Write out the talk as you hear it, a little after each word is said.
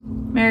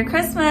Merry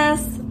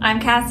Christmas! I'm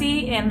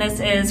Cassie, and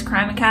this is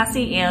Crime and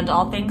Cassie and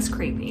All Things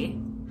Creepy.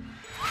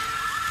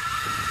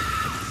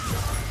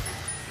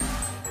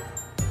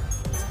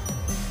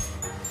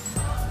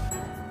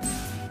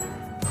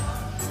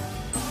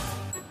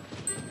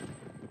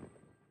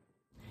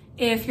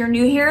 If you're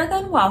new here,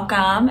 then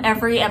welcome.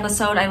 Every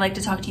episode, I like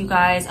to talk to you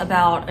guys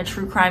about a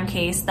true crime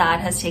case that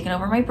has taken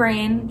over my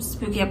brain.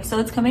 Spooky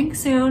episodes coming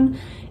soon.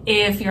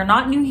 If you're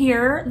not new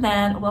here,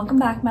 then welcome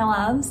back, my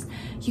loves.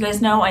 You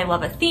guys know I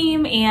love a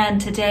theme,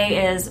 and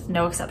today is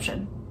no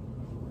exception.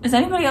 Is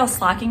anybody else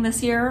slacking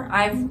this year?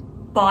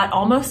 I've bought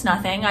almost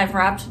nothing. I've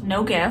wrapped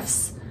no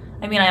gifts.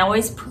 I mean, I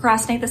always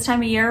procrastinate this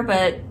time of year,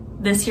 but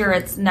this year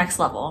it's next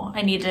level.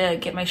 I need to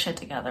get my shit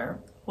together.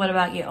 What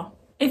about you?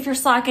 If you're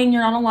slacking,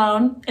 you're not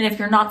alone. And if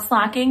you're not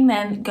slacking,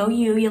 then go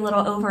you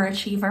little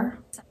overachiever.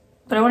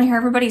 But I want to hear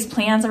everybody's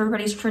plans,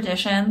 everybody's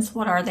traditions.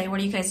 What are they?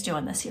 What are you guys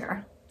doing this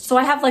year? So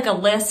I have like a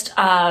list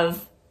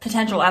of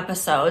potential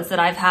episodes that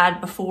I've had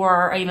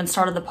before I even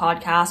started the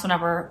podcast,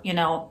 whenever,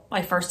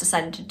 I first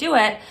decided to do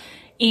it.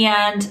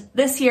 And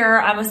this year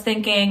I was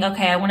thinking,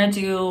 okay, I want to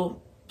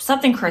do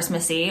something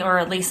Christmassy, or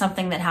at least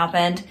something that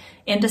happened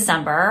in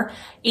December,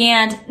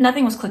 and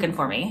nothing was clicking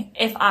for me.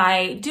 If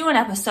I do an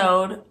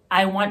episode,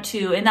 I want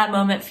to, in that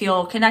moment,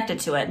 feel connected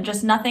to it, and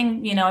just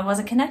nothing, I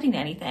wasn't connecting to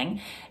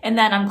anything. And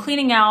then I'm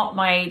cleaning out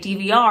my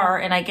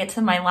DVR and I get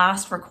to my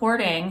last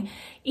recording,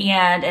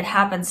 and it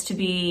happens to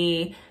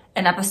be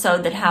an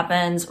episode that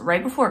happens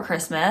right before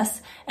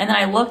Christmas. And then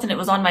I looked and it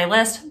was on my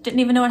list, didn't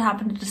even know what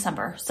happened in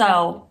December.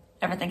 So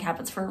everything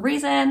happens for a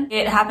reason.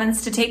 It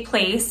happens to take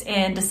place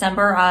in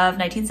December of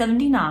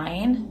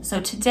 1979. So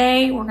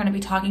today we're going to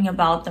be talking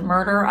about the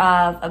murder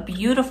of a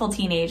beautiful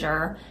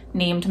teenager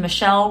named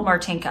Michelle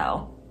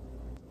Martinko.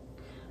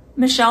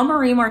 Michelle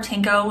Marie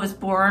Martinko was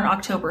born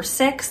October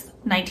 6th,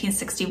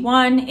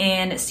 1961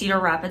 in Cedar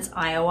Rapids,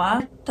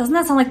 Iowa. Doesn't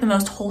that sound like the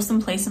most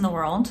wholesome place in the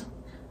world?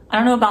 I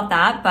don't know about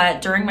that,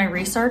 but during my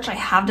research, I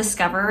have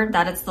discovered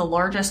that it's the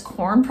largest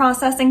corn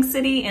processing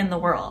city in the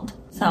world.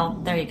 So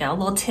there you go, a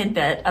little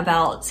tidbit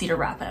about Cedar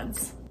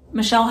Rapids.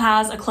 Michelle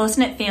has a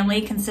close-knit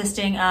family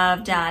consisting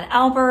of dad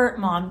Albert,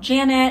 mom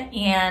Janet,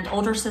 and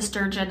older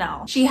sister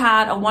Janelle. She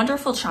had a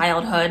wonderful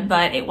childhood,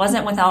 but it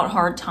wasn't without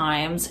hard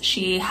times.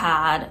 She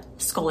had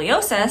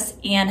scoliosis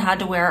and had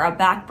to wear a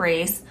back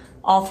brace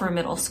all through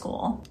middle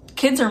school.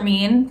 Kids are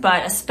mean,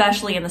 but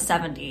especially in the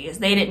 70s.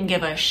 They didn't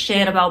give a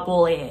shit about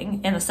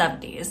bullying in the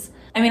 70s.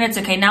 I mean, it's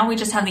okay. Now we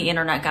just have the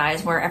internet,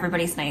 guys, where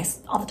everybody's nice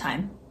all the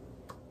time.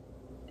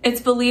 It's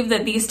believed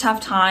that these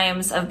tough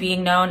times of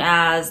being known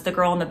as the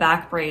girl in the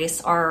back brace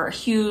are a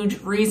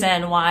huge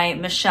reason why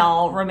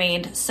Michelle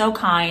remained so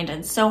kind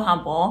and so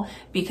humble,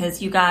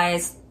 because you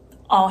guys,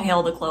 all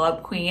hail the glow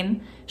up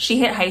queen. She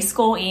hit high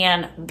school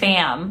and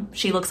bam,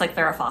 she looks like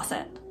Farrah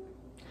Fawcett.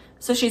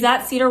 So she's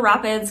at Cedar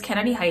Rapids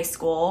Kennedy High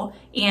School,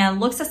 and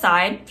looks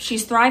aside,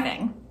 she's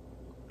thriving.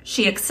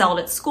 She excelled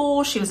at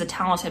school. She was a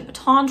talented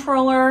baton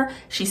twirler.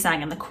 She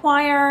sang in the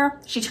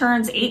choir. She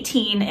turns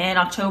 18 in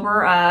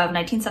October of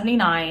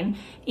 1979,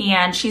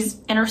 and she's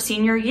in her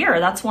senior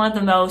year. That's one of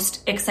the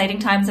most exciting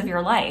times of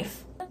your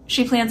life.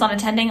 She plans on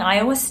attending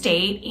Iowa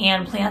State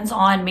and plans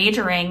on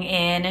majoring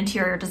in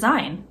interior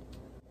design.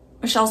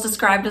 Michelle's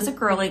described as a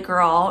girly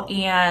girl,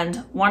 and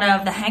one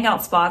of the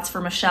hangout spots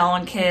for Michelle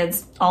and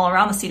kids all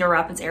around the Cedar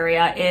Rapids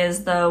area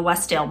is the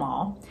Westdale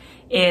Mall.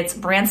 It's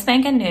brand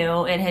spanking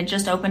new. It had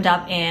just opened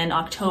up in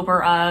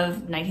October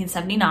of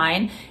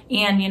 1979,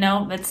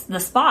 and it's the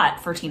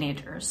spot for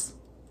teenagers.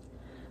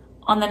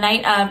 On the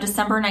night of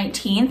December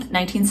 19th,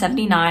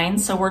 1979,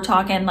 so we're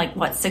talking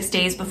 6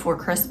 days before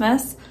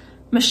Christmas,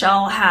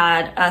 Michelle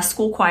had a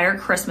school choir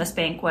Christmas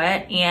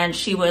banquet, and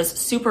she was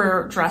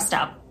super dressed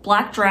up.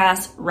 Black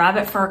dress,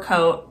 rabbit fur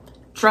coat,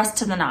 dressed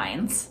to the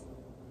nines.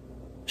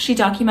 She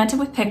documented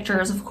with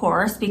pictures, of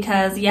course,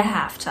 because you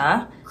have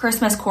to.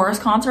 Christmas chorus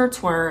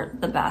concerts were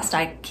the best,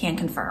 I can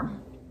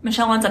confirm.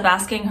 Michelle ends up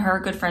asking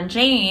her good friend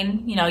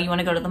Jane, you want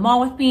to go to the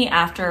mall with me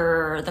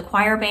after the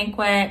choir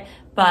banquet?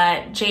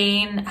 But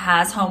Jane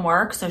has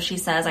homework, so she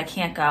says, I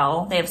can't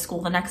go. They have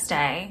school the next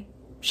day.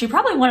 She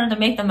probably wanted to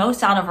make the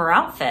most out of her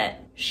outfit.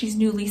 She's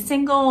newly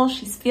single,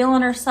 she's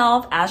feeling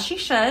herself, as she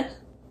should.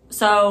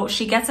 So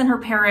she gets in her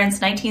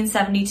parents'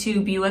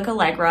 1972 Buick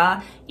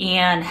Allegra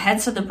and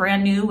heads to the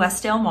brand new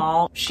Westdale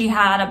Mall. She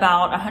had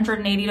about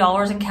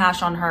 $180 in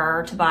cash on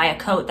her to buy a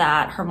coat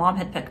that her mom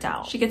had picked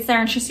out. She gets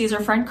there and she sees her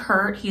friend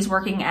Kurt. He's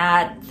working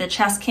at the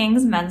Chess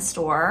King's men's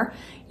store.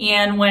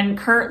 And when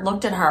Kurt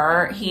looked at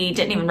her, he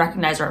didn't even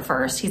recognize her at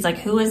first. He's like,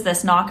 who is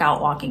this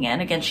knockout walking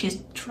in? Again, she's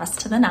dressed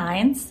to the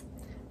nines.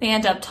 They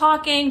end up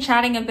talking,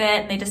 chatting a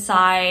bit, and they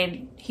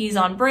decide he's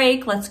on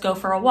break, let's go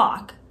for a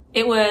walk.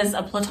 It was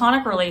a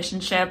platonic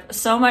relationship,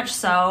 so much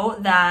so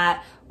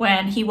that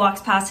when he walks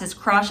past his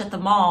crush at the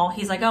mall,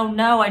 he's like, oh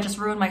no, I just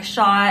ruined my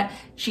shot.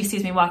 She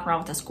sees me walking around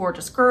with this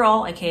gorgeous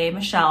girl, aka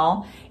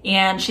Michelle,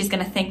 and she's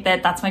gonna think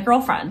that that's my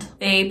girlfriend.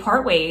 They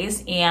part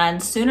ways,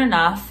 and soon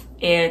enough,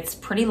 it's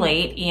pretty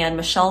late, and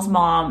Michelle's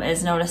mom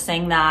is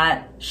noticing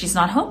that she's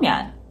not home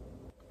yet.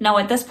 Now,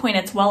 at this point,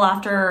 it's well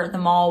after the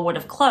mall would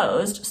have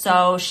closed,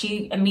 so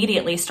she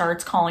immediately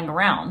starts calling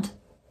around.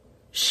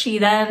 She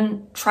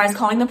then tries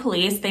calling the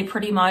police. They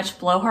pretty much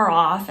blow her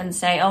off and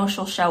say, oh,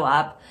 she'll show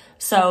up.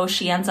 So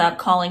she ends up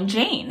calling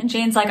Jane. And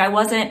Jane's like, I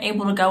wasn't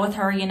able to go with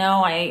her.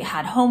 I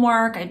had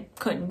homework. I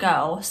couldn't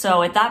go.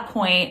 So at that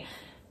point,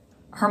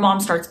 her mom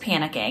starts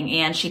panicking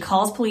and she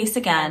calls police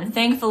again.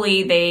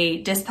 Thankfully, they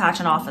dispatch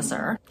an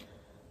officer.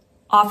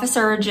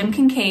 Officer Jim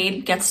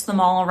Kincaid gets to the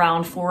mall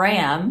around 4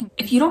 a.m.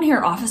 If you don't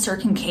hear Officer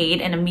Kincaid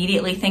and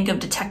immediately think of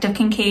Detective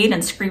Kincaid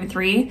and Scream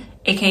 3,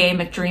 aka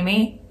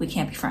McDreamy, we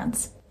can't be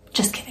friends.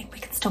 Just kidding, we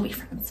can still be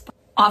friends.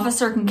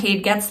 Officer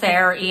Kincaid gets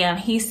there and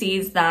he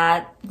sees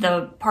that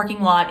the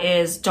parking lot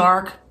is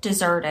dark,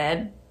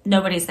 deserted.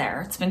 Nobody's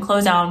there. It's been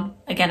closed down.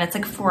 Again, it's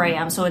like 4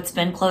 a.m., so it's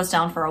been closed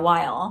down for a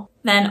while.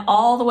 Then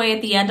all the way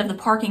at the end of the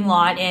parking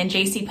lot in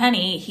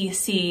JCPenney, he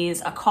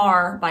sees a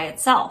car by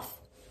itself.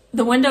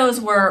 The windows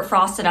were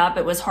frosted up.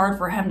 It was hard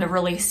for him to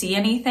really see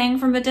anything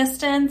from a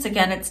distance.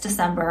 Again, it's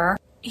December.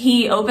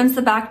 He opens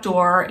the back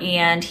door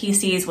and he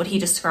sees what he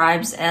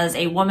describes as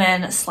a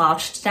woman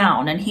slouched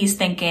down. And he's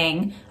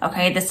thinking,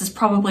 okay, this is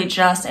probably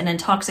just an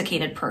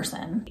intoxicated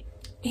person.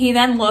 He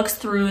then looks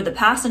through the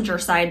passenger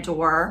side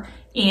door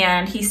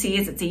and he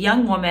sees it's a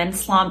young woman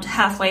slumped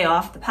halfway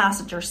off the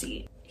passenger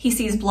seat. He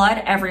sees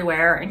blood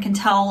everywhere and can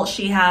tell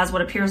she has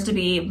what appears to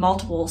be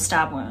multiple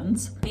stab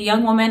wounds. The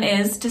young woman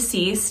is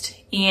deceased,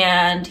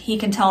 and he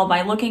can tell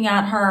by looking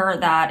at her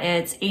that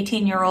it's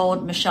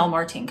 18-year-old Michelle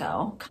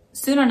Martinko.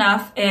 Soon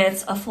enough,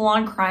 it's a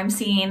full-on crime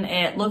scene.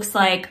 It looks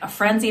like a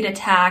frenzied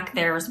attack.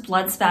 There's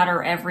blood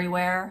spatter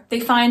everywhere.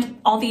 They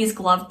find all these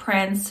glove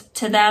prints.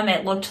 To them,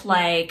 it looked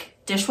like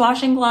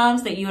dishwashing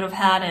gloves that you would have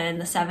had in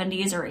the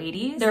 70s or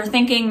 80s. They're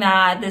thinking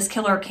that this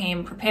killer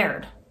came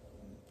prepared.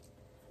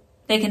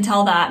 They can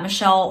tell that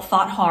Michelle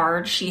fought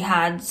hard. She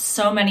had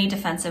so many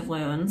defensive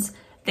wounds.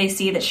 They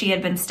see that she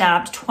had been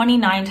stabbed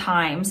 29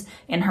 times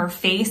in her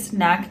face,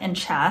 neck, and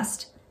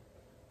chest.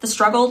 The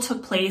struggle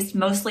took place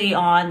mostly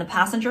on the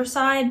passenger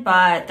side,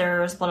 but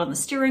there's blood on the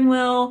steering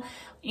wheel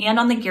and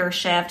on the gear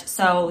shift.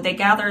 So they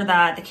gather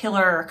that the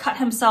killer cut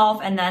himself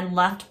and then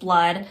left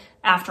blood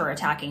after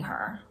attacking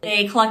her.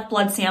 They collect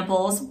blood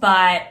samples,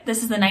 but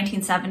this is the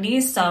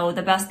 1970s, so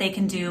the best they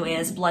can do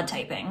is blood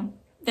typing.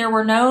 There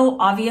were no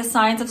obvious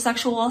signs of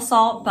sexual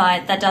assault,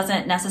 but that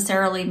doesn't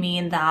necessarily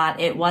mean that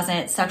it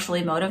wasn't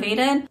sexually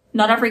motivated.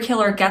 Not every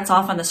killer gets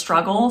off on the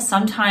struggle.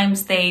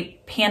 Sometimes they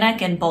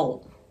panic and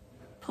bolt.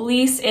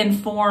 Police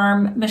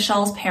inform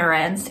Michelle's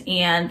parents,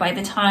 and by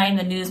the time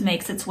the news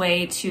makes its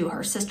way to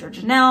her sister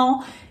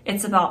Janelle,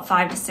 it's about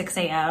 5 to 6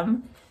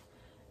 a.m.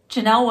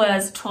 Janelle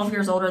was 12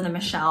 years older than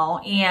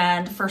Michelle,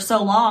 and for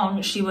so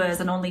long, she was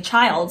an only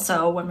child.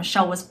 So when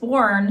Michelle was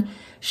born,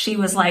 she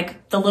was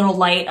like the little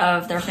light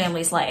of their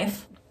family's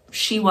life.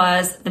 She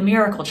was the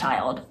miracle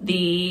child,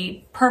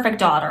 the perfect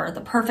daughter,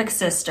 the perfect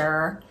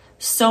sister,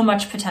 so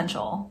much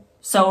potential.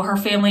 So her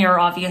family are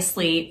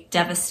obviously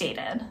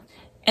devastated.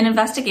 An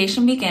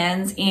investigation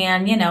begins,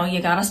 and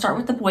you gotta start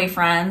with the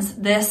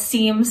boyfriends. This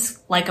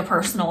seems like a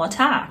personal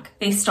attack.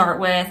 They start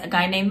with a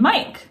guy named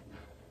Mike.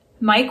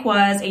 Mike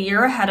was a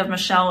year ahead of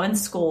Michelle in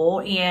school,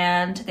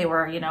 and they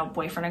were,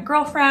 boyfriend and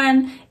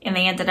girlfriend, and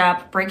they ended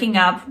up breaking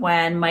up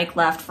when Mike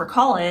left for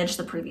college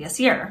the previous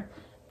year.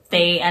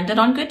 They ended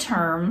on good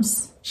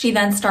terms. She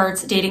then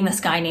starts dating this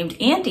guy named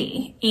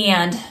Andy,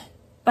 and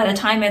by the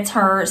time it's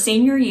her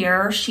senior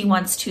year, she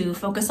wants to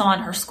focus on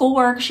her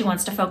schoolwork. She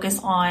wants to focus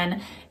on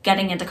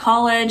getting into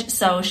college,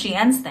 so she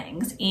ends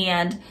things.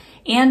 And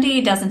Andy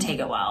doesn't take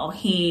it well.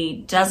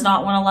 He does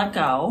not want to let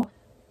go.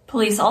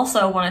 Police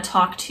also want to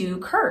talk to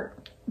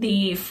Kurt,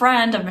 the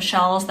friend of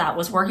Michelle's that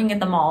was working at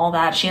the mall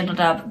that she ended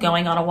up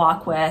going on a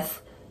walk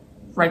with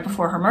right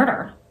before her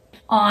murder.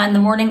 On the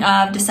morning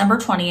of December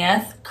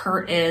 20th,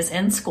 Kurt is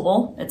in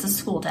school. It's a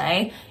school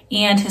day.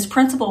 And his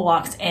principal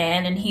walks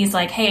in and he's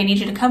like, hey, I need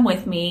you to come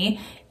with me.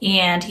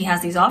 And he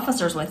has these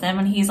officers with him.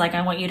 And he's like,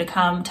 I want you to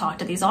come talk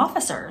to these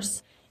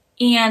officers.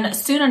 And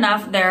soon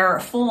enough, they're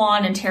full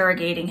on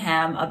interrogating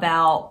him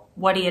about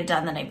what he had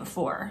done the night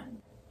before.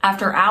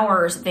 After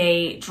hours,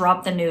 they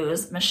drop the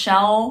news.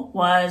 Michelle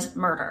was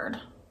murdered.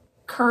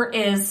 Kurt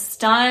is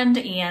stunned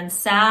and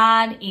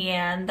sad,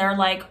 and they're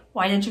like,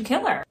 why did you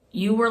kill her?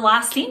 You were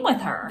last seen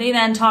with her. They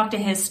then talk to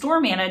his store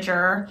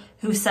manager,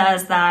 who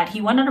says that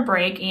he went on a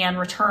break and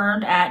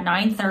returned at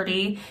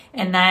 9:30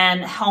 and then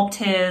helped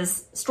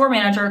his store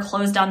manager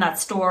close down that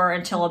store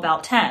until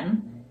about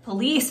 10.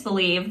 Police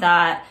believe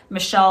that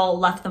Michelle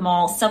left the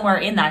mall somewhere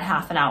in that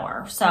half an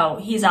hour,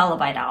 so he's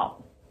alibied out.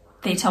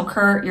 They tell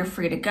Kurt, you're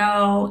free to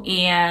go.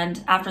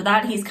 And after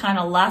that, he's kind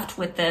of left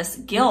with this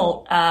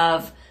guilt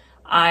of,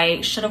 I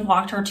should have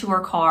walked her to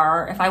her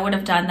car. If I would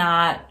have done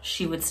that,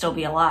 she would still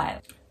be alive.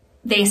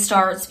 They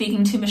start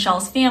speaking to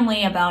Michelle's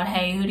family about,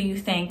 hey, who do you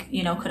think,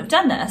 could have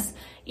done this?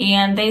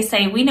 And they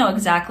say, we know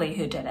exactly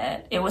who did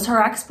it. It was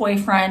her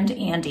ex-boyfriend,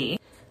 Andy.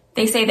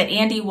 They say that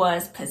Andy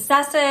was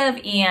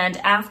possessive, and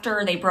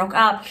after they broke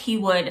up, he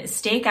would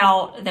stake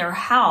out their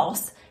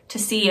house to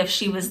see if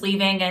she was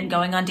leaving and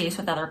going on dates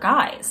with other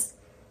guys.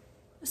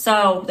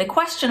 So they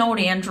question old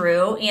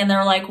Andrew and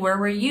they're like, where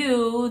were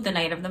you the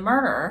night of the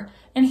murder?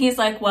 And he's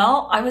like,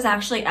 well, I was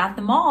actually at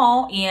the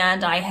mall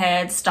and I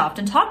had stopped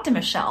and talked to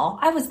Michelle.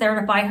 I was there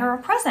to buy her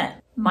a present.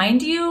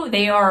 Mind you,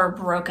 they are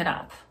broken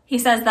up. He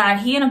says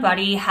that he and a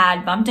buddy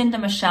had bumped into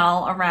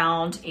Michelle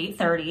around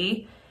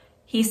 8:30.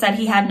 He said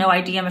he had no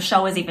idea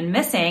Michelle was even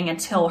missing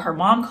until her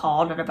mom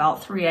called at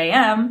about 3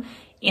 a.m.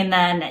 And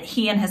then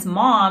he and his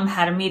mom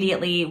had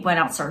immediately went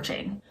out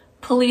searching.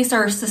 Police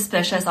are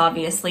suspicious,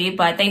 obviously,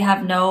 but they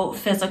have no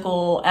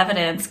physical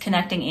evidence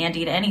connecting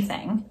Andy to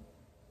anything.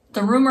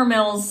 The rumor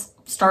mills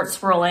start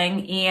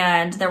swirling,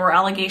 and there were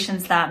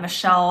allegations that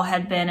Michelle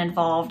had been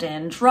involved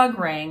in drug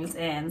rings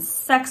and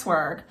sex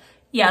work.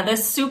 Yeah,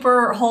 this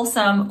super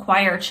wholesome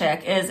choir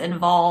chick is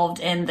involved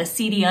in the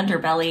seedy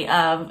underbelly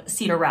of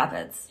Cedar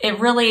Rapids. It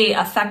really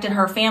affected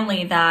her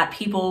family that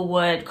people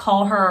would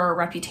call her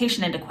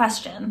reputation into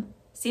question.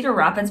 Cedar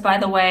Rapids, by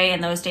the way,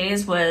 in those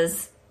days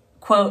was,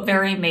 quote,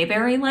 very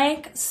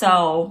Mayberry-like,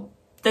 so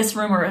this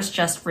rumor is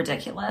just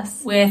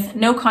ridiculous. With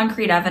no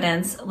concrete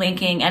evidence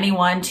linking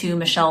anyone to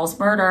Michelle's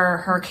murder,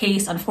 her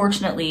case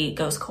unfortunately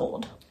goes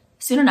cold.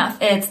 Soon enough,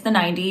 it's the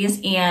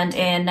 90s, and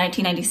in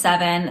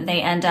 1997,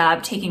 they end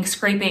up taking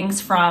scrapings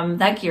from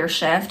that gear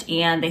shift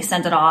and they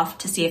send it off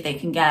to see if they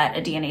can get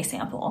a DNA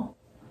sample.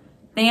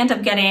 They end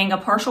up getting a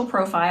partial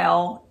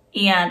profile,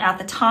 and at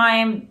the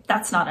time,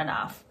 that's not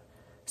enough.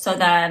 So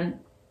then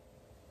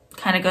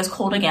kind of goes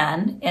cold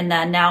again, and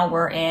then now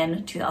we're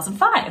in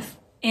 2005.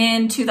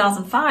 In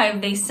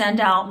 2005, they send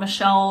out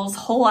Michelle's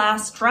whole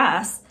ass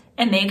dress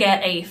and they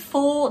get a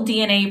full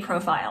DNA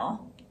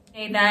profile.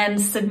 They then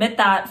submit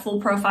that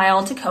full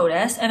profile to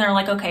CODIS and they're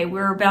like, okay,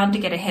 we're bound to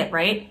get a hit,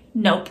 right?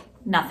 Nope,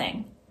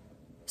 nothing.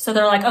 So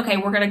they're like, okay,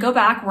 we're going to go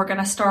back. We're going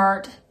to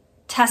start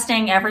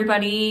testing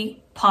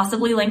everybody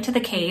possibly linked to the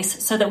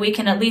case so that we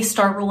can at least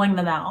start ruling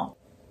them out.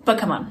 But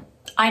come on,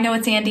 I know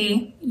it's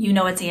Andy. You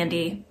know it's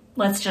Andy.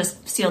 Let's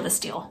just seal this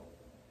deal.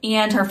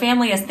 And her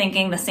family is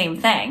thinking the same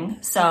thing.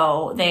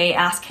 So they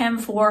ask him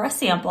for a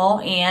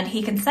sample and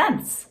he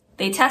consents.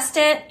 They test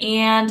it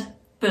and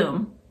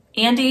boom,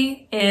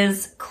 Andy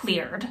is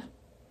cleared.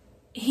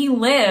 He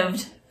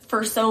lived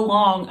for so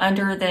long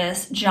under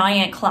this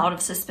giant cloud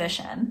of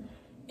suspicion.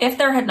 If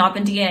there had not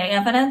been DNA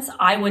evidence,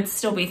 I would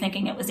still be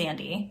thinking it was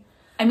Andy.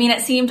 I mean,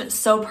 it seemed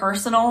so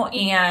personal,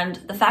 and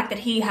the fact that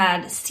he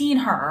had seen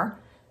her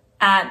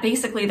at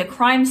basically the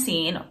crime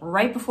scene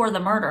right before the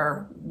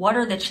murder, what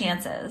are the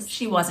chances?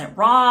 She wasn't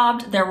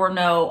robbed. There were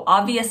no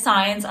obvious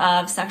signs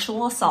of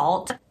sexual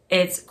assault.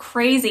 It's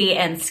crazy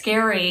and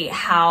scary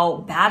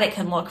how bad it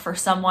can look for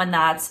someone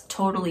that's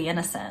totally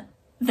innocent.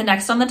 The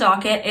next on the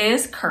docket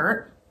is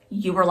Kurt.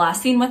 You were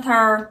last seen with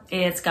her.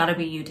 It's gotta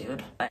be you,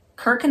 dude.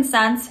 Kurt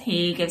consents.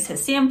 He gives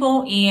his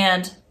sample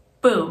and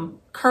boom,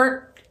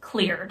 Kurt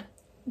cleared.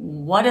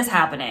 What is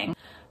happening?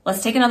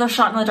 Let's take another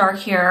shot in the dark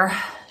here.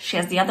 She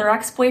has the other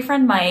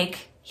ex-boyfriend,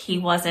 Mike. He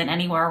wasn't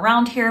anywhere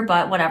around here,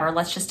 but whatever,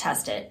 let's just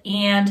test it.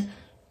 And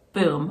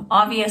boom,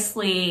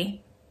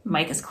 obviously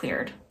Mike is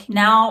cleared.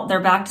 Now they're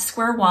back to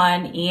square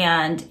one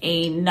and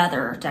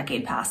another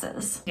decade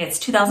passes. It's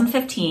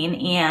 2015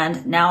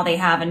 and now they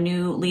have a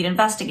new lead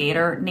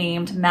investigator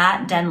named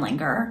Matt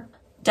Denlinger.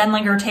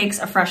 Denlinger takes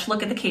a fresh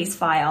look at the case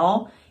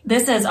file.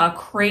 This is a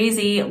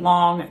crazy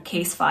long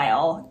case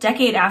file.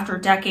 Decade after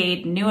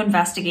decade, new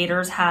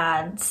investigators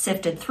had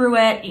sifted through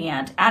it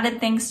and added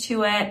things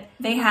to it.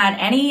 They had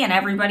any and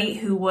everybody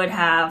who would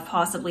have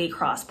possibly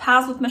crossed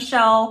paths with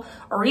Michelle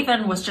or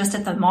even was just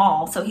at the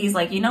mall. So he's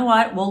like, you know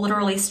what? We'll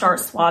literally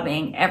start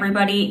swabbing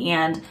everybody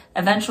and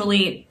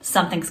eventually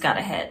something's got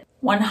to hit.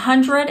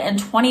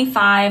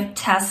 125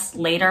 tests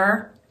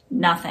later,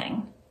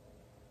 nothing.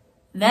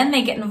 Then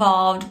they get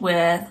involved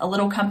with a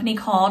little company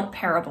called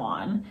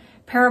Parabon.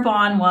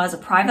 Parabon was a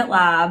private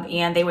lab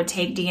and they would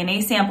take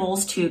DNA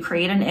samples to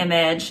create an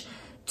image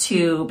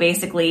to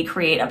basically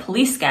create a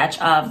police sketch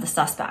of the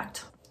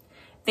suspect.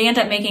 They end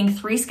up making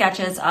 3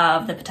 sketches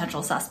of the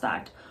potential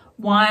suspect.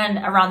 One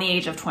around the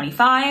age of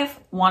 25,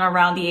 one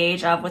around the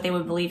age of what they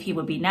would believe he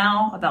would be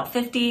now, about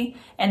 50,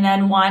 and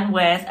then one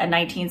with a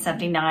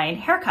 1979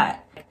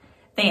 haircut.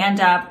 They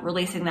end up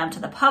releasing them to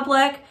the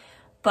public,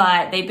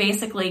 but they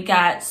basically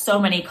get so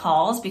many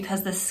calls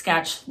because this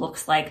sketch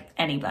looks like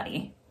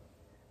anybody.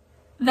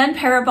 Then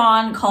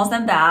Parabon calls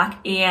them back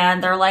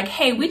and they're like,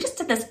 hey, we just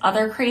did this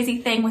other crazy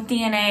thing with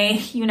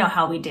DNA. You know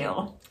how we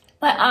do.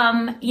 But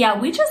yeah,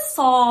 we just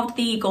solved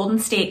the Golden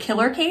State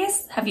Killer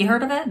case. Have you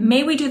heard of it?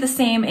 May we do the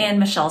same in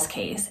Michelle's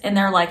case? And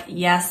they're like,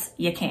 yes,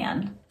 you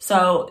can.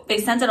 So they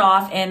sent it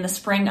off in the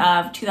spring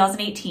of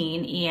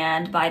 2018.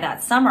 And by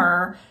that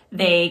summer,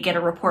 they get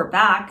a report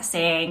back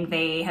saying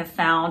they have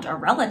found a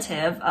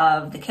relative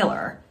of the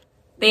killer.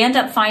 They end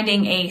up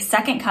finding a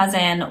second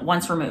cousin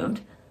once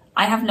removed.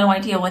 I have no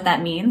idea what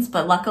that means,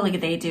 but luckily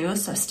they do,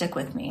 so stick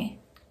with me.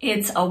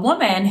 It's a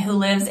woman who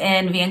lives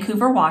in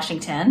Vancouver,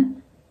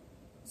 Washington.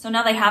 So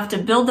now they have to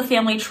build the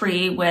family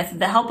tree with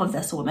the help of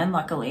this woman,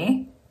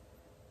 luckily.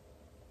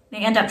 They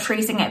end up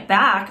tracing it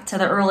back to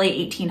the early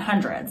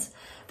 1800s.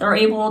 They're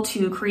able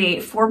to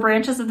create 4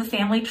 branches of the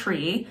family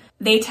tree.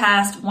 They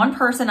test one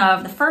person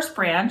of the first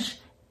branch,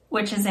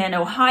 which is in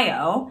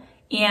Ohio,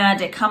 and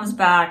it comes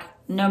back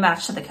no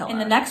match to the killer. In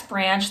the next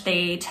branch,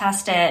 they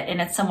test it and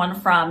it's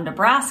someone from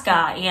Nebraska,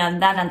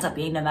 and that ends up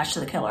being no match to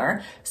the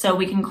killer. So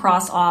we can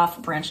cross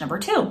off branch number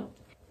 2.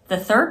 The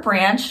third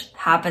branch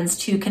happens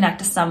to connect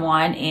to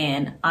someone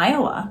in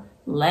Iowa.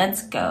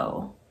 Let's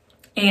go.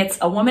 It's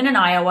a woman in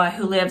Iowa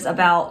who lives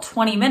about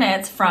 20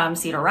 minutes from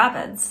Cedar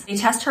Rapids. They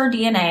test her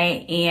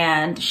DNA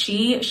and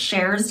she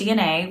shares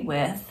DNA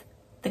with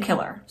the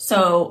killer.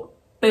 So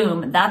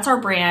boom, that's our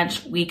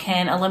branch. We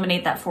can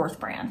eliminate that 4th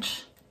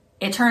branch.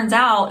 It turns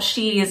out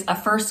she's a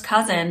first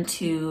cousin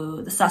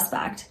to the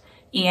suspect,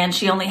 and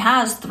she only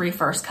has 3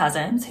 first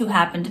cousins who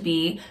happen to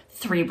be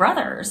 3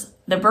 brothers,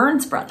 the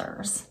Burns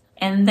brothers.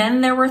 And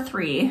then there were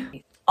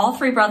 3. All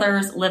 3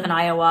 brothers live in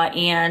Iowa,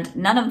 and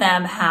none of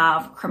them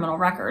have criminal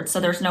records, so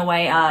there's no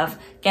way of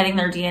getting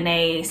their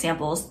DNA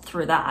samples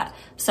through that.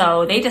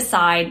 So they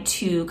decide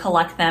to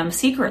collect them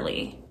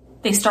secretly.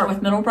 They start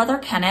with middle brother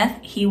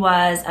Kenneth. He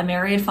was a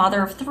married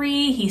father of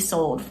 3. He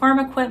sold farm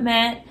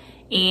equipment,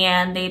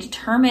 and they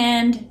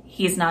determined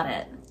he's not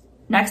it.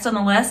 Next on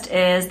the list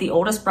is the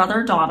oldest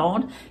brother,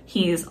 Donald.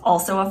 He's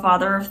also a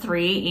father of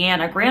 3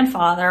 and a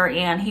grandfather,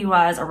 and he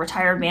was a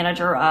retired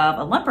manager of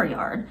a lumber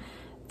yard.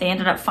 They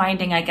ended up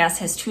finding, I guess,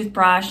 his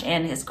toothbrush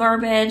and his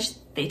garbage.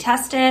 They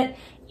test it,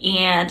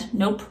 and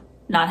nope,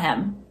 not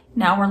him.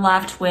 Now we're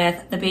left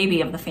with the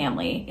baby of the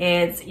family.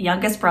 It's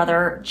youngest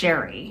brother,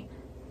 Jerry.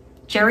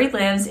 Jerry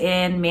lives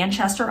in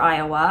Manchester,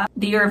 Iowa.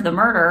 The year of the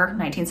murder,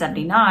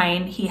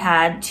 1979, he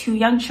had 2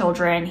 young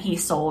children. He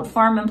sold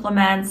farm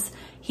implements.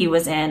 He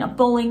was in a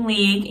bowling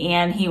league,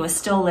 and he was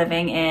still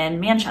living in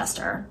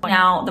Manchester.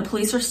 Now, the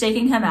police are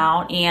staking him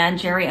out, and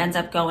Jerry ends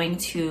up going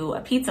to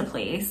a pizza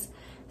place.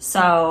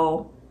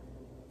 So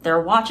they're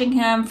watching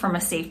him from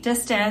a safe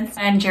distance,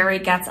 and Jerry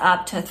gets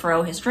up to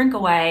throw his drink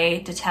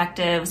away.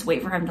 Detectives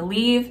wait for him to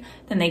leave.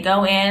 Then they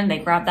go in, they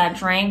grab that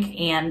drink,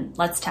 and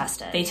let's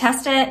test it. They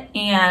test it,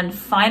 and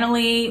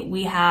finally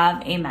we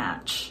have a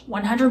match.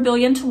 100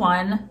 billion to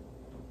 1.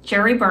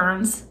 Jerry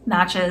Burns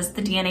matches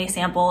the DNA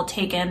sample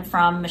taken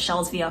from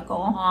Michelle's vehicle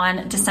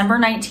on December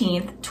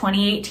 19th,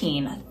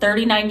 2018,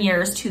 39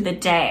 years to the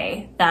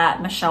day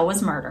that Michelle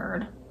was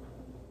murdered.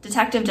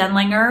 Detective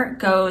Denlinger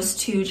goes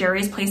to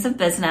Jerry's place of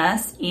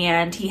business,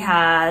 and he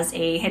has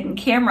a hidden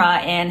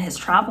camera in his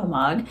travel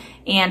mug,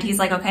 and he's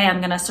like, okay, I'm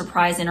gonna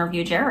surprise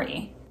interview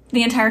Jerry.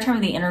 The entire time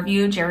of the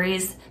interview,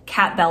 Jerry's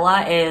cat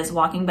Bella is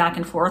walking back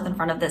and forth in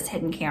front of this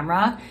hidden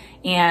camera,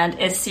 and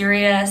as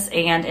serious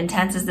and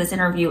intense as this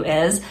interview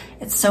is,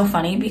 it's so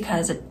funny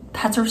because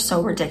pets are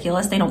so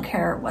ridiculous, they don't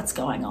care what's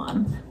going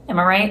on. Am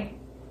I right?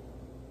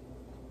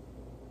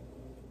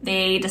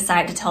 They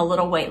decide to tell a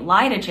little white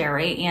lie to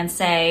Jerry and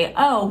say,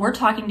 oh, we're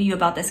talking to you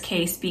about this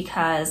case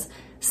because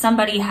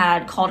somebody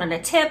had called in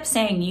a tip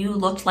saying you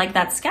looked like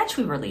that sketch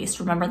we released.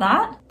 Remember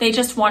that? They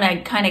just want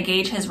to kind of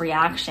gauge his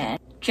reaction.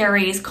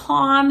 Jerry's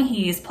calm,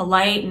 he's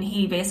polite, and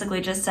he basically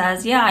just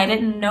says, yeah, I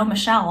didn't know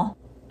Michelle.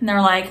 And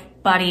they're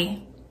like,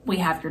 buddy, we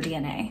have your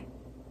DNA.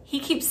 He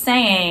keeps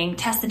saying,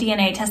 test the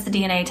DNA, test the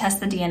DNA, test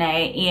the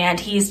DNA, and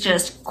he's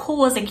just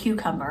cool as a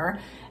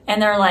cucumber. And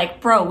they're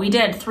like, bro, we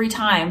did 3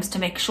 times to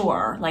make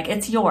sure, like,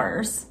 it's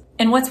yours.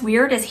 And what's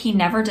weird is he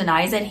never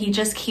denies it. He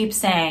just keeps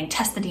saying,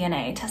 test the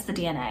DNA, test the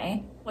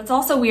DNA. What's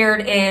also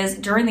weird is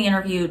during the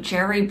interview,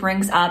 Jerry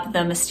brings up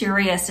the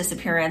mysterious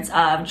disappearance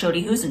of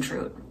Jody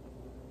Huisentruit.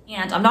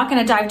 And I'm not going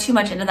to dive too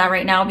much into that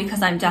right now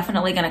because I'm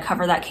definitely going to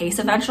cover that case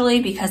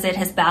eventually because it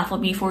has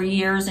baffled me for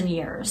years and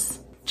years.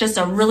 Just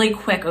a really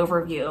quick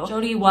overview.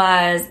 Jody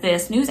was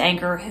this news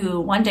anchor who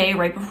one day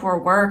right before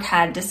work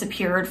had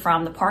disappeared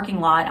from the parking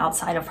lot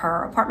outside of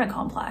her apartment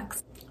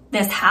complex.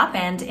 This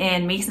happened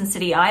in Mason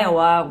City,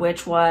 Iowa,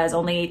 which was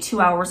only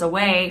 2 hours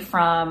away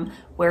from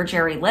where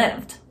Jerry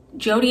lived.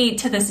 Jody,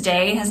 to this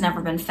day, has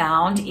never been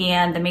found,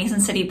 and the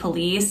Mason City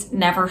police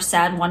never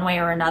said one way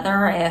or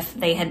another if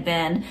they had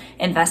been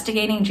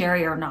investigating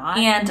Jerry or not.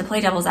 And to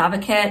play devil's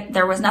advocate,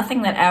 there was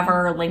nothing that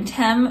ever linked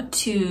him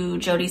to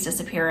Jody's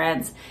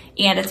disappearance,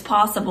 and it's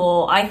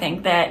possible, I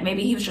think, that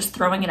maybe he was just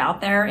throwing it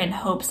out there in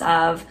hopes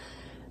of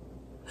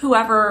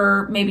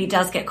whoever maybe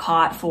does get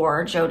caught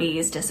for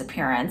Jody's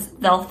disappearance,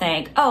 they'll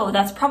think, oh,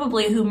 that's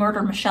probably who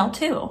murdered Michelle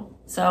too.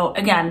 So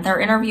again,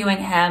 they're interviewing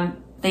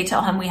him. They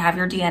tell him we have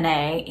your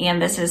DNA, and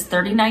this is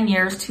 39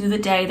 years to the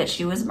day that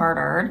she was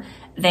murdered.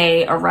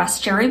 They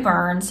arrest Jerry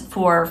Burns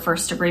for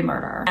first-degree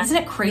murder. Isn't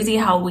it crazy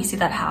how we see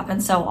that happen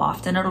so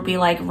often? It'll be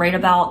like right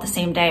about the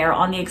same day or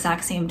on the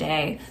exact same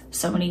day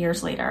so many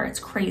years later. It's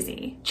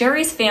crazy.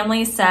 Jerry's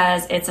family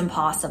says it's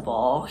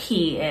impossible.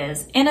 He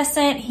is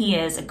innocent. He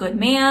is a good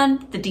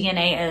man. The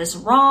DNA is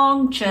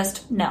wrong.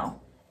 Just no.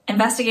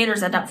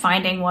 Investigators end up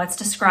finding what's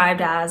described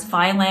as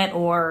violent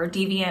or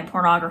deviant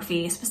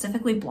pornography,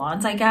 specifically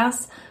blondes, I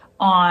guess,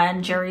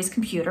 on Jerry's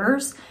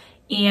computers.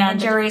 And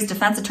Jerry's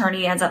defense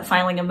attorney ends up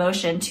filing a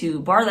motion to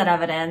bar that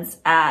evidence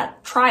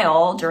at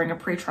trial during a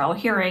pretrial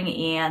hearing,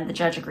 and the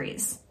judge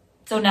agrees.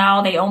 So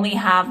now they only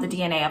have the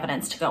DNA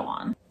evidence to go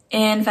on.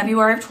 In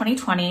February of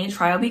 2020,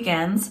 trial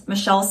begins.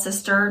 Michelle's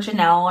sister,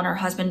 Janelle, and her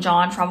husband,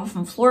 John, travel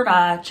from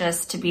Florida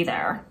just to be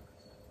there.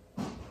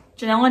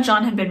 Janelle and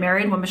John had been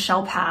married when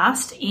Michelle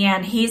passed,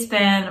 and he's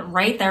been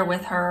right there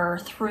with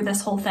her through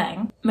this whole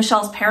thing.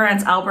 Michelle's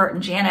parents, Albert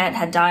and Janet,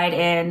 had died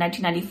in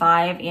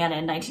 1995 and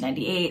in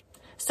 1998.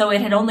 So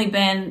it had only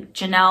been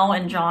Janelle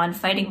and John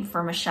fighting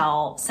for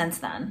Michelle since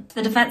then.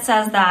 The defense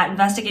says that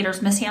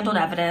investigators mishandled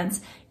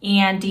evidence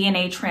and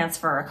DNA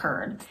transfer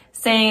occurred,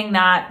 saying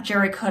that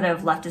Jerry could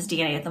have left his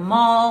DNA at the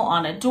mall,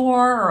 on a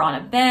door, or on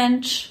a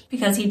bench,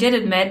 because he did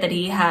admit that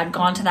he had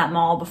gone to that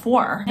mall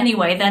before.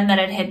 Anyway, then that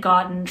it had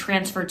gotten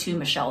transferred to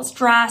Michelle's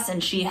dress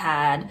and she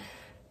had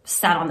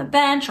sat on the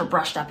bench or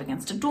brushed up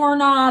against a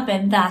doorknob,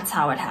 and that's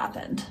how it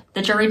happened.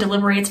 The jury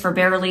deliberates for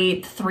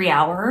barely 3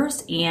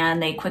 hours,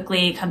 and they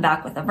quickly come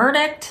back with a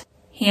verdict.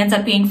 He ends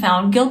up being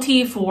found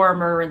guilty for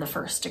murder in the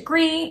first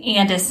degree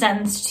and is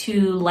sentenced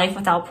to life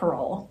without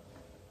parole.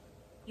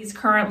 He's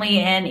currently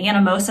in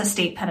Anamosa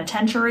State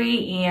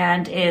Penitentiary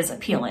and is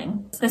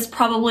appealing. This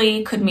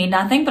probably could mean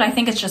nothing, but I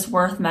think it's just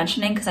worth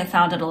mentioning because I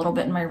found it a little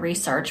bit in my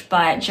research.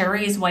 But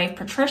Jerry's wife,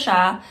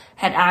 Patricia,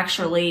 had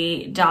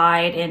actually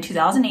died in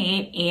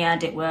 2008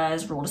 and it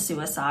was ruled a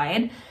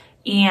suicide.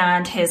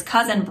 And his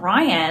cousin,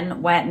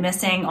 Brian, went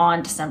missing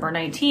on December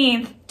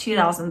 19th,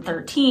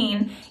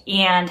 2013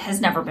 and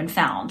has never been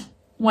found.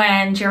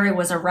 When Jerry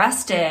was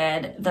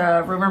arrested,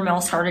 the rumor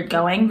mill started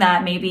going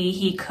that maybe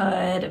he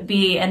could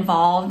be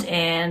involved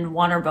in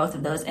one or both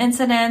of those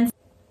incidents,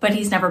 but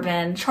he's never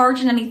been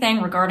charged in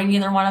anything regarding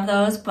either one of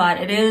those, but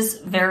it is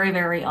very,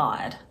 very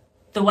odd.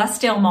 The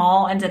Westdale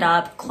Mall ended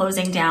up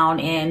closing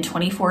down in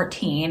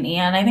 2014,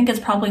 and I think it's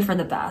probably for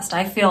the best.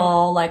 I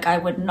feel like I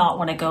would not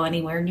want to go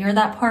anywhere near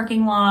that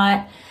parking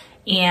lot,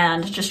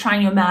 and just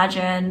trying to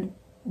imagine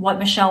what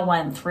Michelle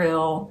went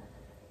through.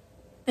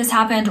 This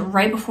happened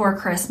right before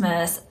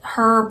Christmas.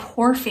 Her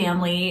poor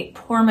family,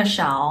 poor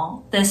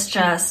Michelle. This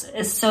just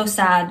is so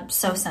sad,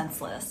 so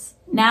senseless.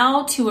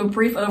 Now to a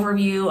brief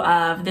overview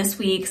of this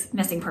week's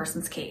missing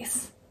persons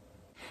case.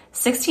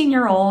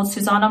 16-year-old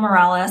Susana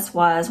Morales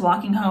was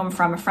walking home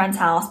from a friend's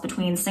house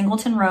between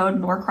Singleton Road,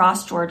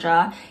 Norcross,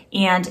 Georgia,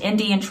 and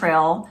Indian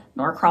Trail,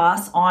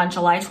 Norcross, on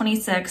July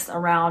 26th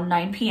around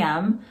 9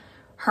 p.m.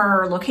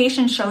 Her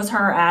location shows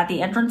her at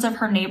the entrance of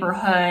her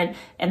neighborhood,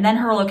 and then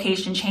her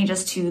location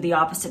changes to the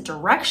opposite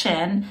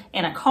direction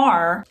in a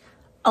car.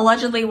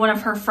 Allegedly, one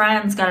of her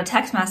friends got a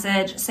text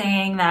message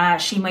saying that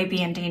she might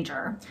be in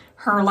danger.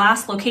 Her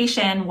last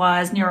location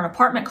was near an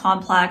apartment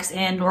complex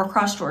in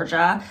Norcross,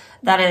 Georgia,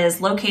 that is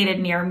located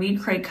near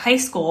Mead Creek High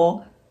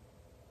School,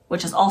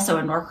 which is also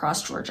in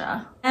Norcross,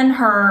 Georgia. And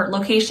her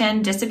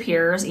location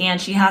disappears,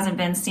 and she hasn't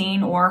been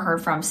seen or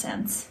heard from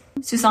since.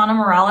 Susana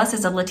Morales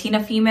is a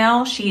Latina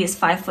female. She is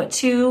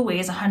 5'2",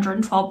 weighs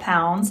 112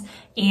 pounds,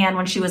 and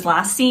when she was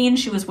last seen,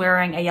 she was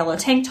wearing a yellow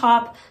tank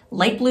top,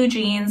 light blue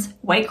jeans,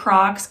 white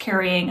Crocs,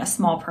 carrying a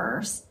small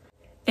purse.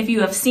 If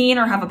you have seen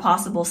or have a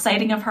possible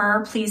sighting of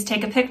her, please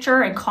take a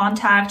picture and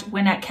contact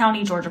Gwinnett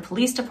County, Georgia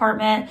Police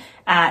Department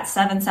at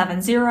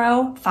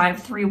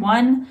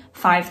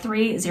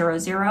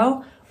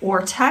 770-531-5300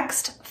 or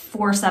text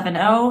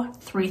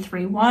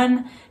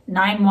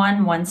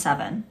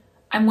 470-331-9117.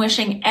 I'm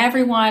wishing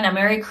everyone a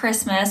Merry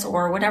Christmas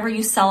or whatever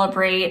you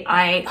celebrate.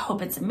 I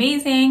hope it's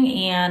amazing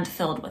and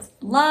filled with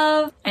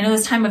love. I know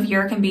this time of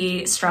year can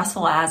be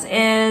stressful as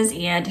is,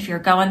 and if you're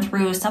going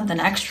through something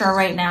extra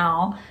right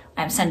now,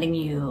 I'm sending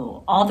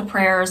you all the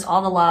prayers,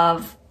 all the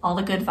love, all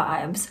the good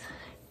vibes.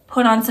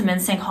 Put on some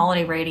NSYNC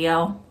holiday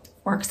radio.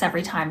 Works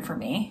every time for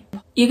me.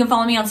 You can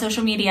follow me on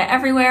social media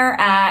everywhere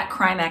at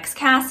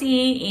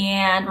CrimeXCassie,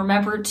 and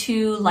remember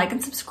to like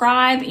and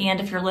subscribe, and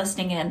if you're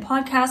listening in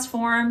podcast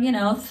form,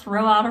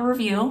 throw out a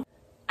review.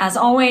 As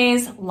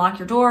always, lock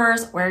your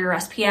doors, wear your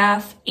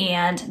SPF,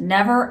 and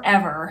never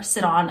ever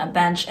sit on a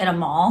bench at a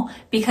mall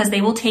because they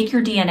will take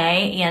your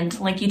DNA and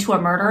link you to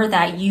a murder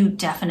that you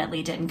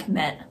definitely didn't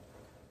commit.